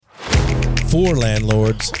For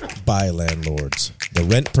landlords, by landlords. The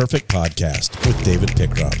Rent Perfect Podcast with David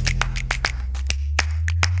Pickron.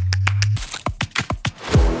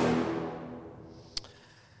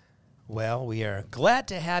 Well, we are glad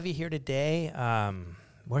to have you here today.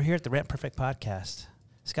 We're here at the Rent Perfect Podcast.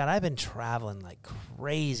 Scott, I've been traveling like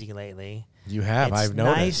crazy lately. You have, I've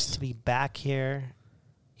noticed. It's nice to be back here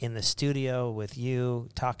in the studio with you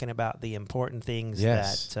talking about the important things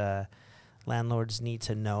that landlords need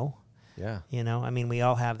to know. Yeah. You know, I mean, we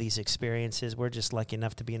all have these experiences. We're just lucky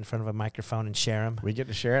enough to be in front of a microphone and share them. We get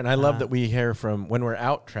to share it. And I love that we hear from, when we're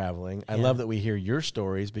out traveling, I love that we hear your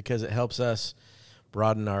stories because it helps us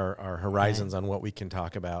broaden our horizons on what we can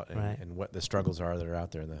talk about and what the struggles are that are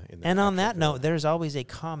out there. And on that note, there's always a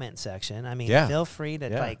comment section. I mean, feel free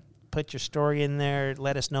to put your story in there.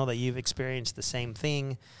 Let us know that you've experienced the same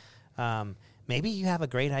thing. Maybe you have a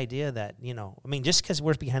great idea that, you know, I mean, just because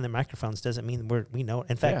we're behind the microphones doesn't mean we know.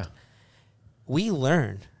 In fact, we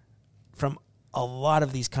learn from a lot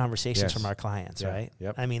of these conversations from our clients, right?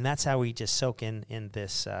 Yep. I mean, that's how we just soak in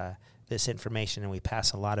this information, and we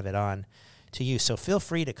pass a lot of it on to you. So feel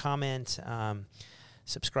free to comment,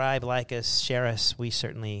 subscribe, like us, share us. We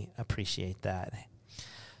certainly appreciate that.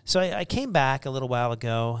 So I came back a little while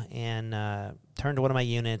ago and turned to one of my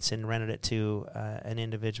units and rented it to an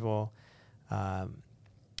individual,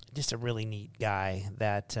 just a really neat guy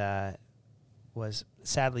that was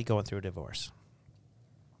sadly going through a divorce.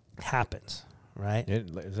 Happens, right?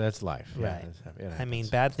 That's life. Right. I mean,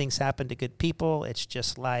 bad things happen to good people. It's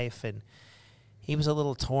just life. And he was a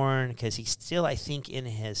little torn because he still, I think, in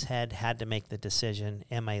his head had to make the decision,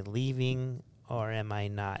 am I leaving or am I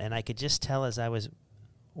not? And I could just tell as I was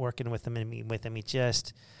working with him and meeting with him, he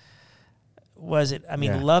just wasn't,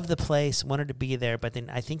 loved the place, wanted to be there, but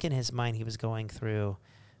then I think in his mind he was going through,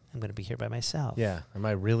 I'm going to be here by myself. Yeah. Am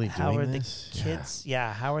I really doing this? The kids?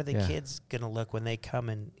 Yeah. How are the kids going to look when they come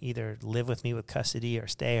and either live with me with custody or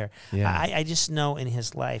stay? Or I just know in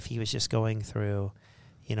his life he was just going through,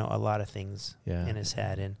 you know, a lot of things in his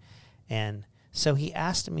head. And so he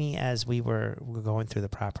asked me as we were going through the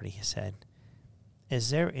property, he said, is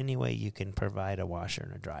there any way you can provide a washer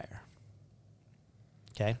and a dryer?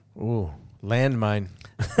 Okay. Ooh, landmine.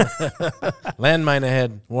 Landmine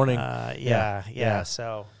ahead. Warning.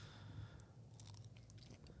 So,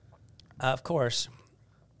 of course,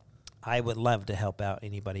 I would love to help out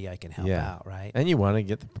anybody I can help out, right? And you want to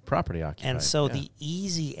get the property occupied. And so the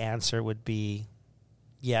easy answer would be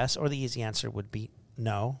yes, or the easy answer would be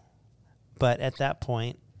no. But at that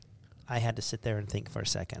point, I had to sit there and think for a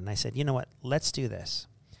second. And I said, you know what? Let's do this.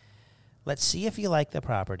 Let's see if you like the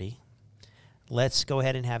property. Let's go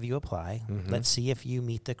ahead and have you apply. Mm-hmm. Let's see if you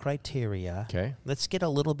meet the criteria. Okay. Let's get a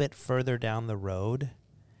little bit further down the road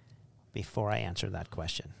before I answer that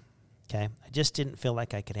question. Okay? I just didn't feel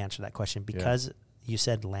like I could answer that question because you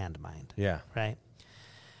said landmine. Yeah. Right?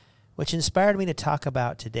 Which inspired me to talk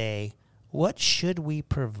about today, what should we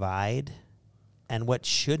provide and what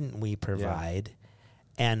shouldn't we provide?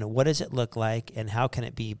 And what does it look like, and how can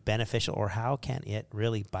it be beneficial, or how can it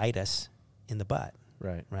really bite us in the butt?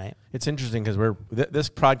 Right. It's interesting because this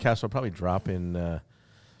podcast will probably drop in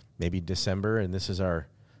maybe December, and this is our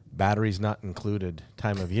batteries not included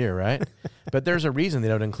time of year, right? But there's a reason they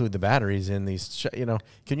don't include the batteries in these.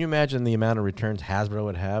 Can you imagine the amount of returns Hasbro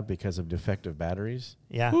would have because of defective batteries?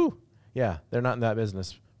 Yeah. Woo. Yeah, they're not in that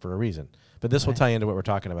business for a reason. But this will tie into what we're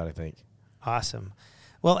talking about, I think. Awesome.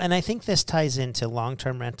 Well, and I think this ties into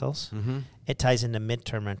long-term rentals. Mm-hmm. It ties into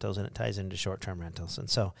mid-term rentals, and it ties into short-term rentals. And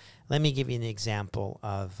so let me give you an example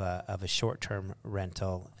of a short-term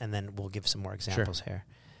rental, and then we'll give some more examples here.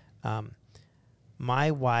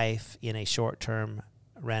 My wife, in a short-term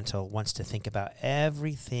rental, wants to think about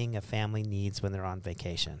everything a family needs when they're on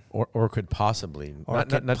vacation. Or could possibly. Or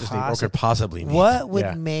could possibly need. What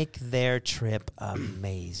would make their trip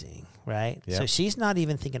amazing? Right? Yep. So she's not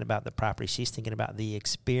even thinking about the property. She's thinking about the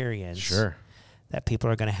experience that people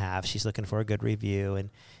are going to have. She's looking for a good review. And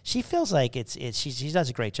she feels like she does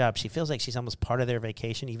a great job. She feels like she's almost part of their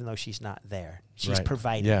vacation, even though she's not there. She's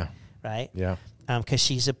providing. Right? Yeah. Because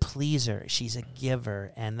she's a pleaser. She's a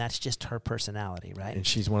giver. And that's just her personality, right? And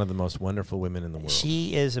she's one of the most wonderful women in the world.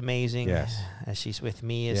 She is amazing. Yes. As she's with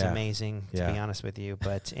me is amazing, to be honest with you.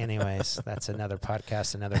 But anyways, that's another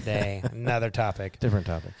podcast, another day, another topic. Different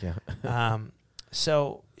topic, yeah.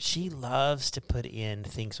 So she loves to put in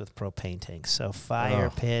things with propane tanks. So fire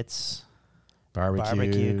pits,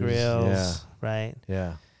 barbecue grills, right?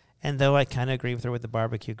 Yeah. And though I kind of agree with her with the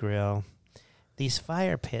barbecue grill, these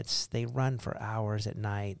fire pits, they run for hours at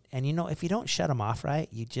night. And, you know, if you don't shut them off right,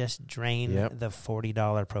 you just drain the $40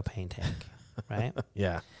 propane tank, right?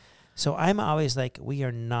 Yeah. So I'm always like, we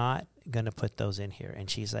are not going to put those in here? And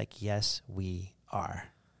she's like, yes, we are.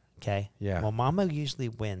 Okay? Yeah. Well, Mama usually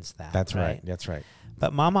wins that. That's right. That's right.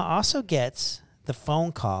 But Mama also gets the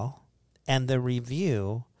phone call and the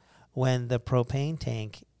review when the propane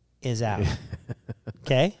tank is out.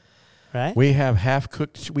 Okay? Right? We have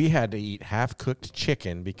we had to eat half-cooked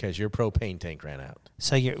chicken because your propane tank ran out.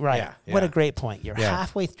 So you're right. Yeah, What yeah. a great point. You're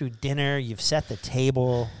halfway through dinner. You've set the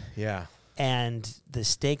table. Yeah. And the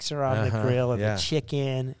steaks are on the grill and yeah. the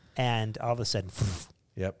chicken. And all of a sudden,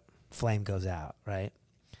 Yep. flame goes out, right?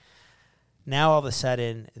 Now, all of a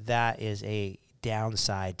sudden, that is a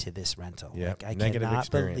downside to this rental. Yep. Like, I Negative cannot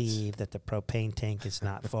experience. believe that the propane tank is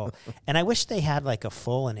not full. And I wish they had like a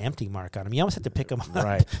full and empty mark on them. You almost have to pick them up.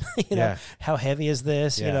 Right. You know, how heavy is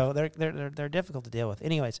this? Yeah. You know, they're difficult to deal with.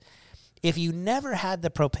 Anyways, if you never had the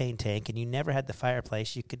propane tank and you never had the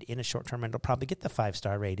fireplace, you could, in a short-term rental, probably get the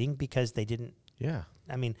 5-star rating because they didn't. Yeah.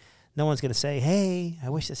 I mean, no one's going to say, hey, I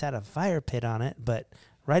wish this had a fire pit on it, but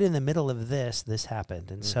right in the middle of this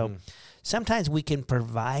happened. And so sometimes we can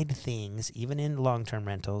provide things, even in long-term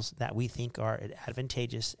rentals, that we think are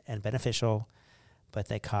advantageous and beneficial, but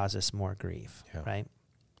they cause us more grief, right?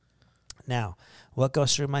 Now, what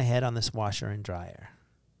goes through my head on this washer and dryer?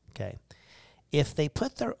 Okay. If they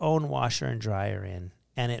put their own washer and dryer in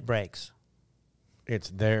and it breaks, it's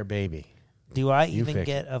their baby. Do I even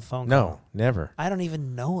get a phone call? No, never. I don't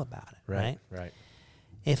even know about it, right? Right.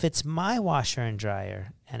 If it's my washer and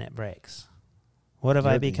dryer and it breaks, what have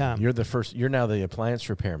I become? You're now the appliance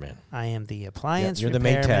repairman. I am the appliance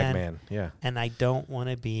repairman. You're the Maytag man. Yeah. And I don't want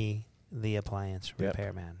to be the appliance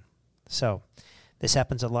repairman. So this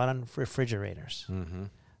happens a lot on refrigerators,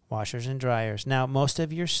 washers and dryers. Now, most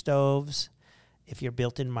of your stoves, if you're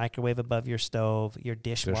built-in microwave above your stove, your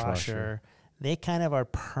dishwasher, they kind of are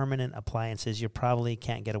permanent appliances. You probably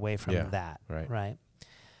can't get away from that, right?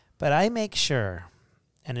 But I make sure,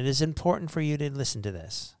 and it is important for you to listen to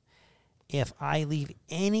this, if I leave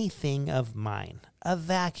anything of mine, a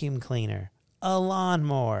vacuum cleaner, a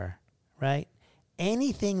lawnmower, right?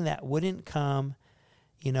 Anything that wouldn't come,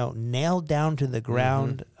 nailed down to the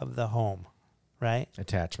ground of the home, right?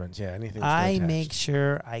 Attachments, anything. I make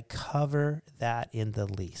sure I cover that in the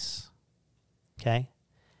lease, okay?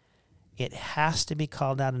 It has to be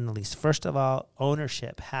called out in the lease. First of all,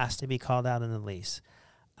 ownership has to be called out in the lease.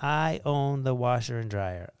 I own the washer and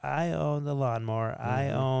dryer. I own the lawnmower. I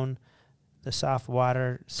own the soft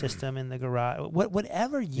water system in the garage.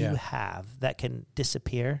 Whatever you have that can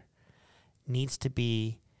disappear needs to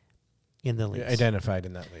be in the lease. Identified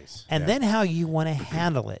in that lease. And then how you want to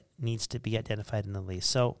handle it needs to be identified in the lease.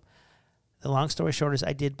 So the long story short is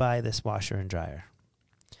I did buy this washer and dryer.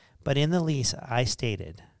 But in the lease, I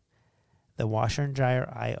stated the washer and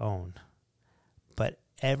dryer I own, but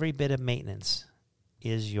every bit of maintenance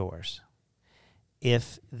is yours.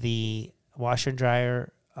 If the washer and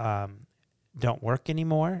dryer don't work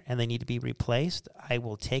anymore and they need to be replaced, I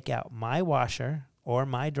will take out my washer or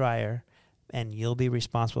my dryer and you'll be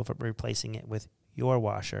responsible for replacing it with your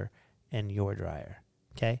washer and your dryer.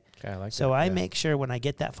 Okay? I like so that. I make sure when I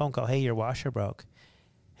get that phone call, hey, your washer broke.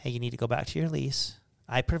 Hey, you need to go back to your lease.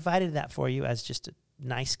 I provided that for you as just a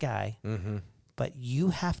nice guy, but you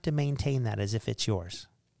have to maintain that as if it's yours.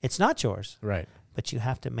 It's not yours. Right. But you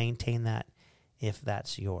have to maintain that if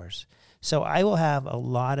that's yours. So I will have a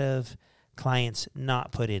lot of clients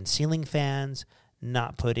not put in ceiling fans,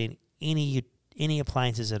 not put in any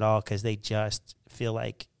appliances at all because they just feel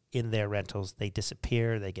like in their rentals they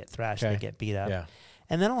disappear, they get thrashed, they get beat up. Yeah.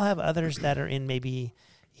 And then I'll have others that are in maybe,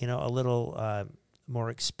 a little more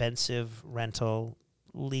expensive rental,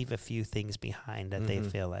 leave a few things behind that they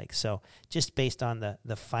feel like. So just based on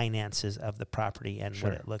the finances of the property and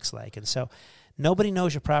what it looks like. And so nobody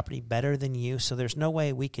knows your property better than you, so there's no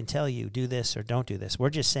way we can tell you do this or don't do this. We're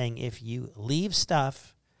just saying if you leave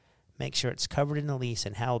stuff, make sure it's covered in the lease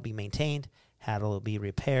and how it will be maintained, how it will be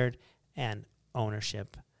repaired, and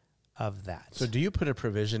ownership of that. So do you put a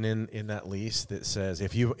provision in that lease that says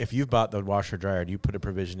if you've bought the washer dryer, do you put a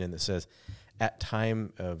provision in that says at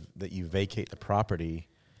time of that you vacate the property,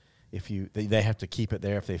 they have to keep it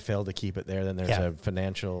there. If they fail to keep it there, then there's a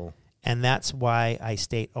financial. And that's why I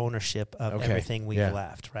state ownership of everything we've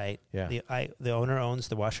left, right? Yeah. The owner owns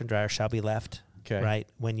the washer and dryer shall be left, right,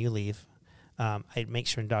 when you leave. I make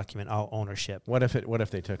sure and document all ownership. What if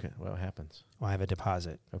they took it? What happens? Well, I have a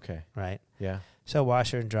deposit. Okay. Right? Yeah. So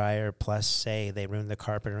washer and dryer plus, say, they ruined the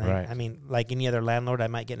carpet. Right? I mean, like any other landlord, I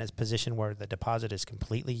might get in a position where the deposit is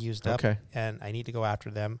completely used up. And I need to go after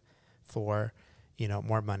them for,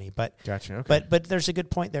 more money. But gotcha. Okay. But there's a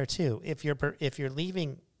good point there too. If you're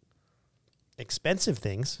leaving expensive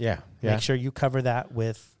things, make sure you cover that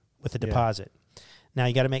with a deposit. Now,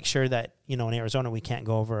 you got to make sure that, in Arizona, we can't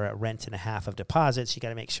go over a rent and a half of deposits. You got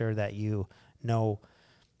to make sure that you know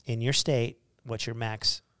in your state what your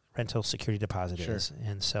max rental security deposit is.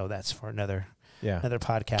 And so that's for another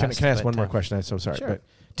podcast. Can I ask one more question? I'm so sorry. Sure. But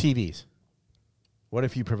TVs. What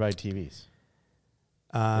if you provide TVs?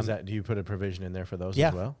 Do you put a provision in there for those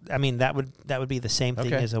as well? I mean, that would be the same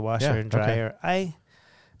thing as a washer and dryer. I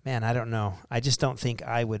don't know. I just don't think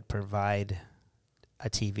I would provide a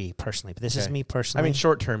TV personally, but this is me personally. I mean,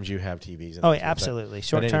 short terms you have TVs. Oh, absolutely.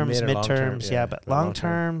 Short terms, mid terms, but long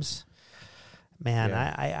terms, man,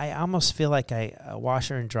 I almost feel like a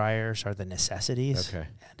washer and dryers are the necessities. Okay.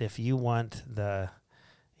 And if you want the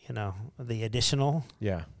additional,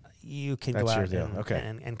 you can go out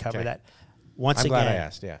and cover that. Once I'm again, glad I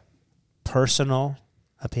asked. Yeah. Personal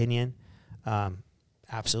opinion,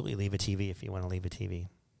 absolutely leave a TV if you want to leave a TV.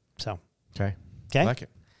 So, okay, I like it.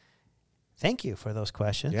 Thank you for those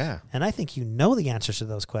questions. Yeah. And I think you know the answers to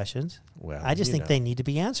those questions. Well, I just think they need to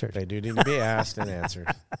be answered. They do need to be asked and answered.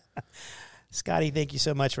 Scotty, thank you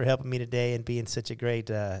so much for helping me today and being such a great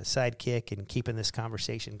sidekick and keeping this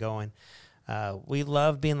conversation going. We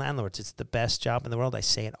love being landlords. It's the best job in the world. I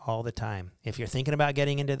say it all the time. If you're thinking about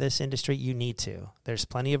getting into this industry, you need to. There's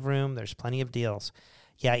plenty of room. There's plenty of deals.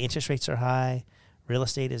 Yeah, interest rates are high. Real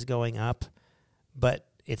estate is going up. But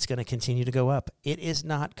it's going to continue to go up. It is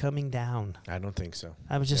not coming down. I don't think so.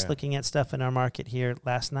 I was just looking at stuff in our market here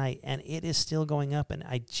last night, and it is still going up, and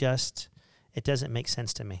it doesn't make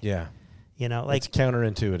sense to me. Yeah. Like it's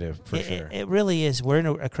counterintuitive for sure. It really is. We're in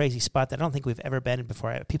a crazy spot that I don't think we've ever been in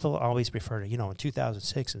before. People always refer to, in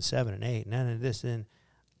 2006 and 7 and 8, none of this. And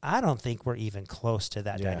I don't think we're even close to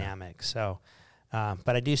that dynamic. So,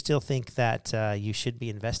 but I do still think that you should be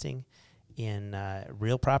investing in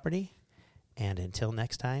real property. And until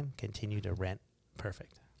next time, continue to rent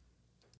perfect.